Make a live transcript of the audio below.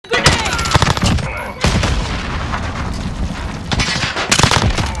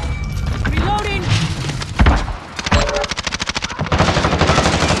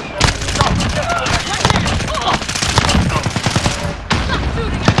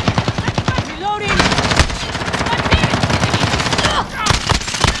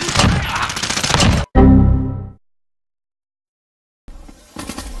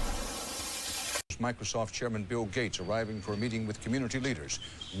Microsoft Chairman Bill Gates arriving for a meeting with community leaders.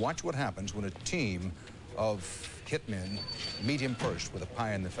 Watch what happens when a team of hitmen meet him first with a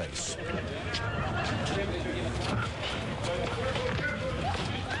pie in the face.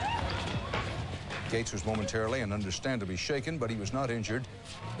 Gates was momentarily and understandably shaken, but he was not injured.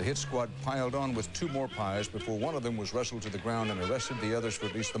 The hit squad piled on with 2 more pies before one of them was wrestled to the ground and arrested. The others, for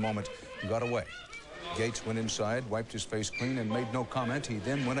at least the moment, got away. Gates went inside, wiped his face clean, and made no comment. He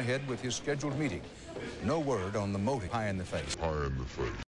then went ahead with his scheduled meeting. No word on the motive. Pie in the face. Pie in the face.